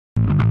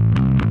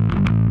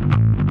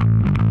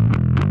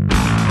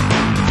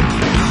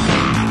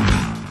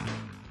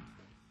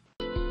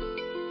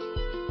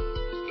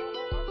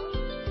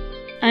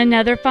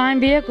Another fine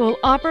vehicle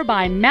offered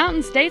by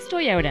Mountain States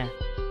Toyota.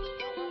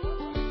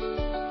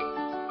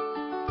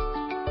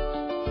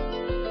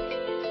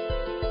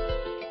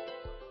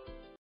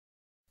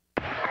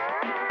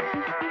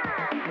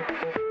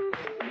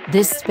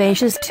 This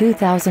spacious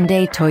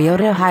 2008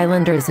 Toyota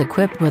Highlander is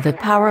equipped with a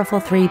powerful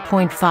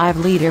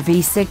 3.5-liter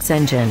V6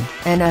 engine,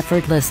 an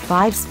effortless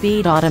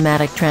 5-speed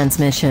automatic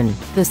transmission,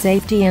 the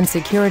safety and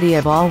security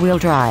of all-wheel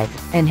drive,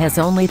 and has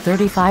only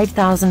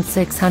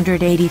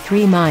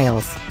 35,683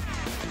 miles.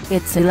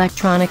 Its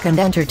electronic and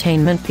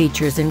entertainment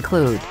features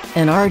include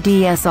an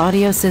RDS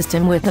audio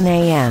system with an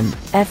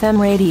AM/FM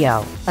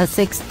radio, a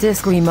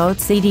 6-disc remote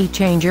CD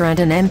changer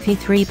and an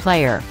MP3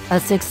 player, a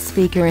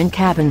 6-speaker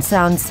in-cabin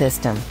sound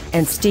system,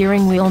 and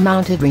steering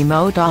wheel-mounted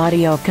remote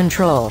audio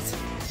controls.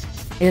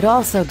 It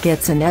also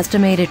gets an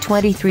estimated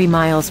 23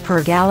 miles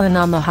per gallon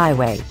on the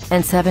highway,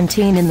 and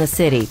 17 in the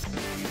city.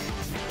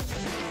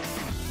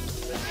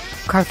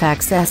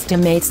 Carfax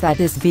estimates that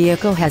this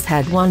vehicle has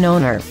had one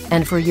owner,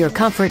 and for your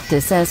comfort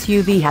this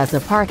SUV has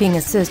a parking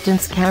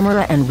assistance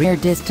camera and rear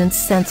distance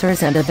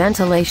sensors and a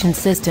ventilation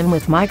system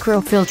with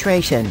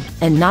microfiltration,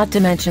 and not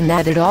to mention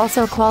that it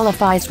also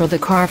qualifies for the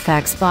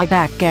Carfax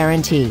buyback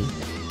guarantee.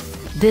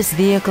 This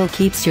vehicle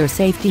keeps your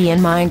safety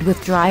in mind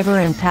with driver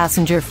and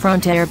passenger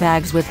front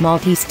airbags with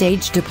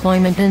multi-stage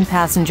deployment and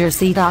passenger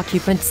seat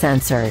occupant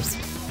sensors.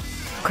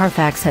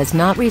 Carfax has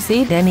not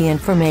received any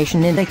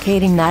information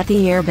indicating that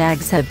the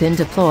airbags have been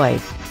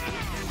deployed.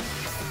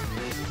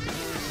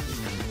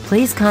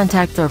 Please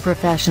contact our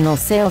professional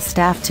sales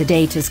staff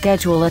today to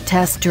schedule a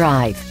test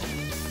drive.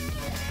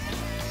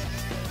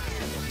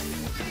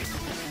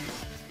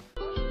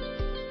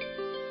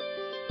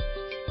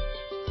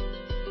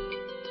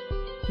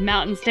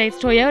 Mountain States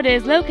Toyota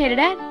is located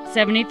at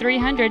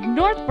 7300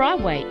 North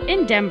Broadway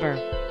in Denver.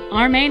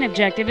 Our main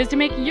objective is to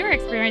make your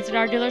experience at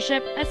our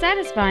dealership a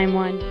satisfying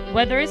one,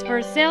 whether it's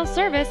for sales,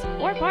 service,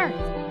 or parts.